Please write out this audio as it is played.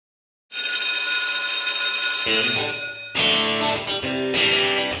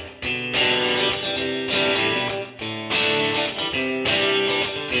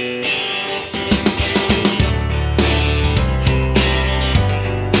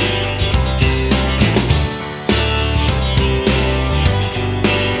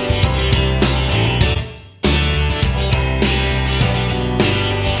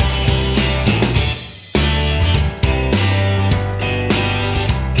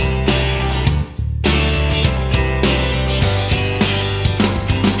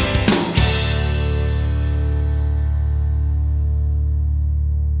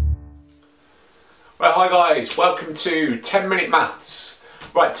Right, hi guys, welcome to 10-Minute Maths.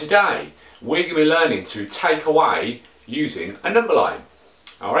 Right, today we're going to be learning to take away using a number line.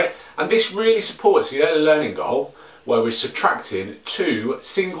 Alright, and this really supports the early learning goal where we're subtracting two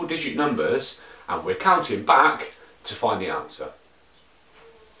single-digit numbers and we're counting back to find the answer.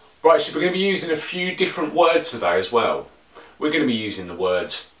 Right, so we're going to be using a few different words today as well. We're going to be using the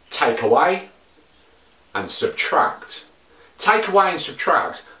words take away and subtract. Take away and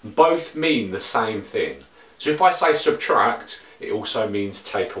subtract both mean the same thing. So if I say subtract, it also means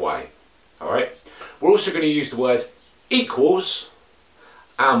take away. Alright? We're also going to use the words equals,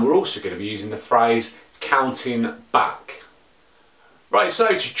 and we're also going to be using the phrase counting back. Right, so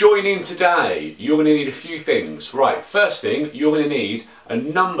to join in today, you're going to need a few things. Right, first thing, you're going to need a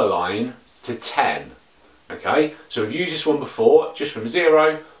number line to 10. Okay, so we've used this one before, just from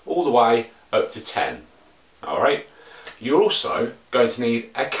 0 all the way up to 10. Alright? You're also going to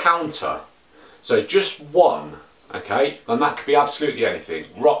need a counter. So just one, okay? And that could be absolutely anything.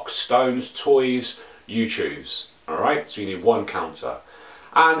 Rocks, stones, toys, you choose. Alright, so you need one counter.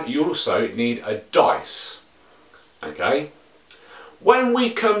 And you also need a dice, okay? When we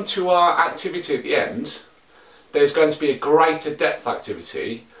come to our activity at the end, there's going to be a greater depth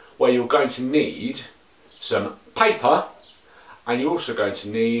activity where you're going to need some paper and you're also going to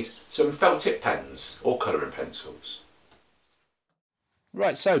need some felt tip pens or colouring pencils.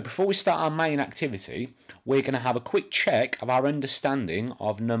 Right, so before we start our main activity, we're going to have a quick check of our understanding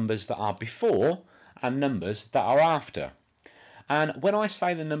of numbers that are before and numbers that are after. And when I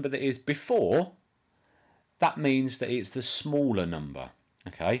say the number that is before, that means that it's the smaller number,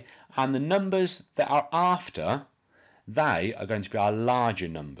 okay? And the numbers that are after, they are going to be our larger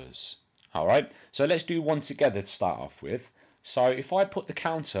numbers. All right, so let's do one together to start off with. So if I put the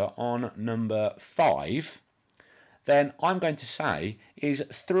counter on number 5, then I'm going to say, is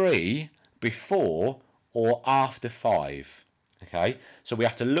 3 before or after 5? Okay, so we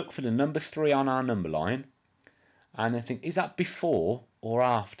have to look for the number 3 on our number line and then think, is that before or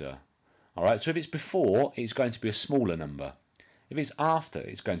after? Alright, so if it's before, it's going to be a smaller number. If it's after,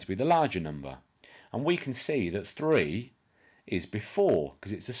 it's going to be the larger number. And we can see that 3 is before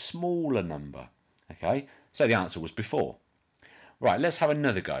because it's a smaller number. Okay, so the answer was before. Right, let's have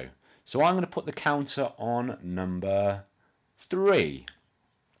another go. So I'm going to put the counter on number 3.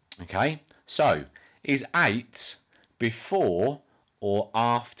 Okay, so is 8 before or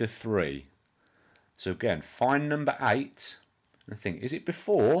after 3? So again, find number 8 and think, is it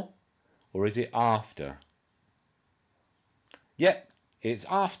before or is it after? Yep, it's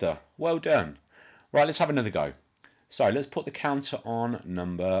after. Well done. Right, let's have another go. So let's put the counter on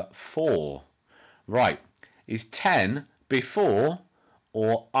number 4. Right, is 10 before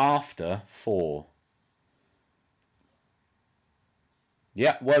or after 4?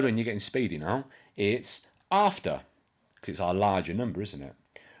 Yeah, well done, you're getting speedy now. It's after, because it's our larger number, isn't it?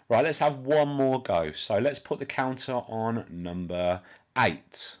 Right, let's have one more go. So let's put the counter on number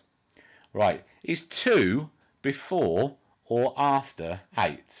 8. Right, is 2 before or after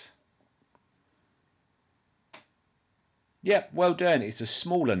 8? Yep, well done, it's a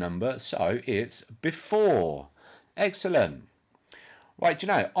smaller number, so it's before. Excellent. Right, do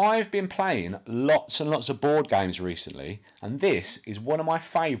you know, I've been playing lots and lots of board games recently, and this is one of my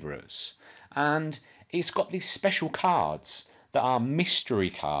favourites. And it's got these special cards that are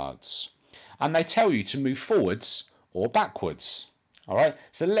mystery cards. And they tell you to move forwards or backwards. Alright,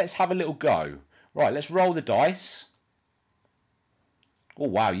 so let's have a little go. Right, let's roll the dice. Oh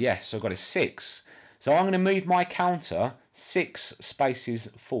wow, yes, I've got a 6. So I'm going to move my counter 6 spaces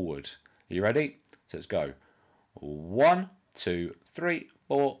forward. Are you ready? So let's go. 1, 2, 3,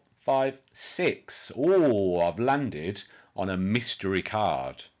 4, 5, 6. Oh, I've landed on a mystery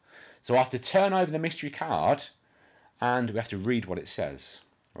card. So I have to turn over the mystery card and we have to read what it says.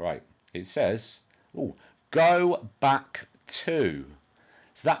 Right, it says, oh, go back 2.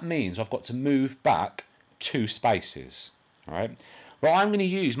 So that means I've got to move back 2 spaces. All right. Well, I'm going to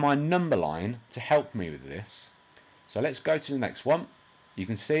use my number line to help me with this. So let's go to the next one. You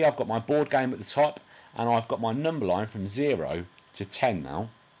can see I've got my board game at the top and I've got my number line from 0 to 10 now.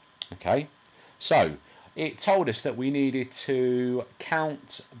 Okay, so it told us that we needed to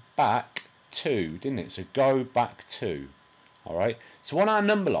count back 2, didn't it? So go back 2. All right, so on our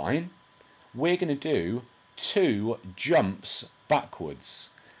number line, we're going to do 2 jumps backwards.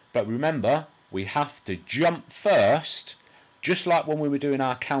 But remember, we have to jump first, just like when we were doing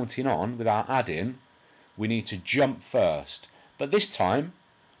our counting on with our add-in. We need to jump first. But this time,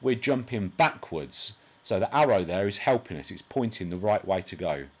 we're jumping backwards. So the arrow there is helping us. It's pointing the right way to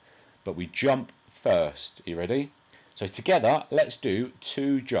go. But we jump first. Are you ready? So together, let's do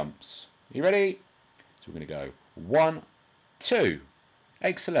 2 jumps. Are you ready? So we're going to go 1, 2.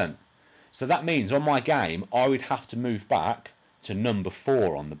 Excellent. So that means on my game, I would have to move back to number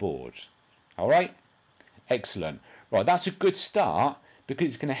 4 on the board. All right? Excellent. Right, that's a good start because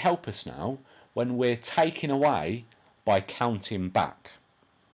it's going to help us now when we're taking away by counting back.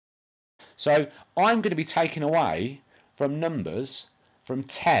 So I'm going to be taking away from numbers from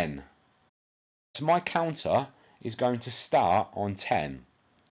 10. So my counter is going to start on 10.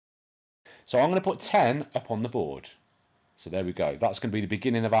 So I'm going to put 10 up on the board. So there we go. That's going to be the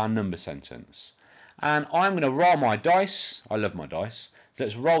beginning of our number sentence. And I'm going to roll my dice. I love my dice. So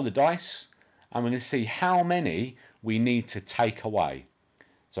let's roll the dice. And we're going to see how many we need to take away.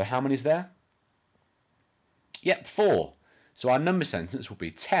 So how many is there? Yep, 4. So our number sentence will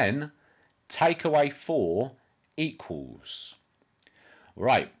be 10 take away 4 equals.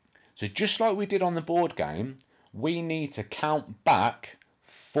 Right. So just like we did on the board game, we need to count back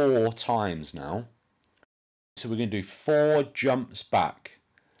 4 times now. So we're going to do 4 jumps back.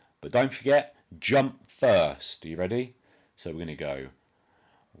 But don't forget, jump first. Are you ready? So we're going to go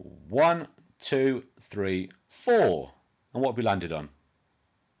 1, 2, 3, 4. And what have we landed on?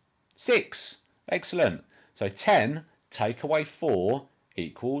 6. Excellent. So 10 take away 4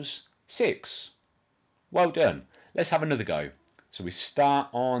 equals 6. Well done. Let's have another go. So we start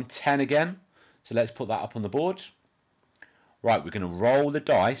on 10 again. So let's put that up on the board. Right, we're going to roll the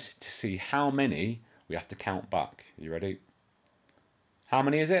dice to see how many we have to count back. Are you ready? How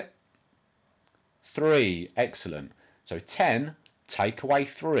many is it? 3. Excellent. So 10 take away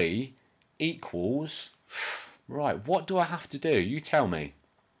 3 equals... Right, what do I have to do? You tell me.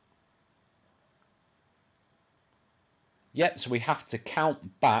 Yep, so we have to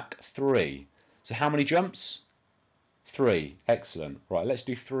count back 3. So how many jumps? 3. Excellent. Right, let's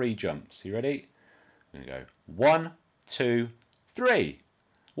do 3 jumps. You ready? I'm going to go 1, 2, 3.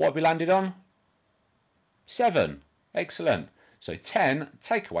 What have we landed on? 7. Excellent. So 10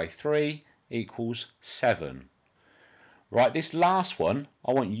 take away 3 equals 7. Right, this last one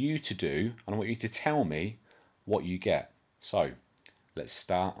I want you to do, and I want you to tell me what you get. So let's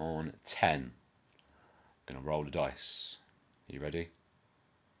start on 10. I'm going to roll the dice. Are you ready?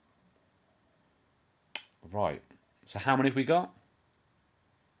 Right, so how many have we got?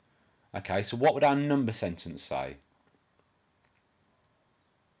 Okay, so what would our number sentence say?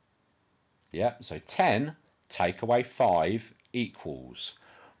 Yeah, so 10 take away 5 equals.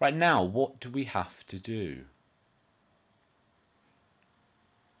 Right, now what do we have to do?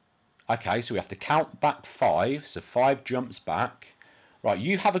 Okay, so we have to count back 5, so 5 jumps back. Right,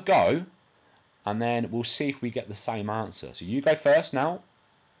 you have a go, and then we'll see if we get the same answer. So you go first now.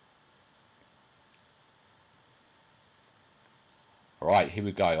 All right, here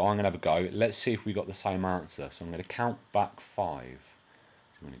we go. I'm going to have a go. Let's see if we got the same answer. So I'm going to count back 5.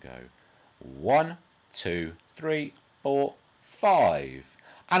 So I'm going to go 1, 2, 3, 4, 5.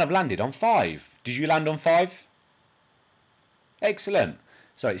 And I've landed on 5. Did you land on 5? Excellent.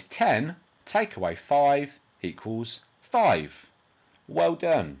 So it's 10 take away 5 equals 5. Well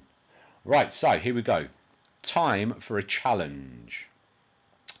done. Right, so here we go. Time for a challenge.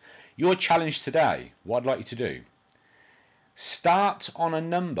 Your challenge today, what I'd like you to do, start on a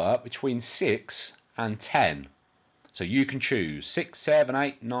number between 6 and 10. So you can choose 6, 7,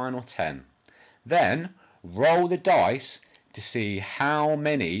 8, 9 or 10. Then roll the dice to see how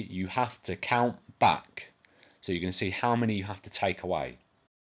many you have to count back. So you can see how many you have to take away.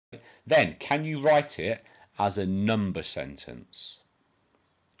 Then can you write it as a number sentence?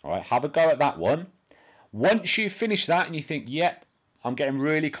 All right, have a go at that one. Once you finish that and you think, yep, I'm getting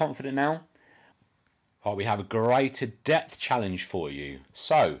really confident now, right, we have a greater depth challenge for you.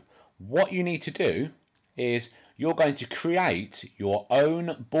 So what you need to do is you're going to create your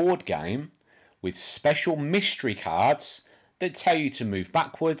own board game with special mystery cards that tell you to move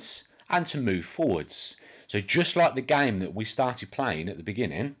backwards and to move forwards. So just like the game that we started playing at the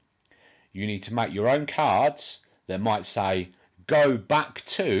beginning, you need to make your own cards that might say go back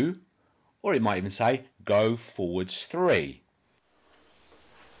 2, or it might even say go forwards 3.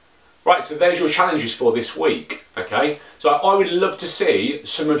 Right, Right, so there's your challenges for this week, okay? So I would love to see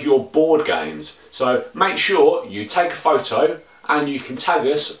some of your board games. So make sure you take a photo and you can tag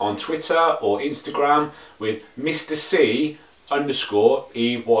us on Twitter or Instagram with Mr. C_EYFS.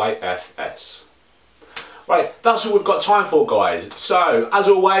 Right, that's all we've got time for, guys. So, as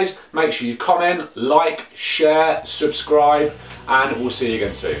always, make sure you comment, like, share, subscribe, and we'll see you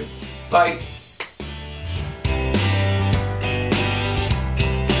again soon. Bye.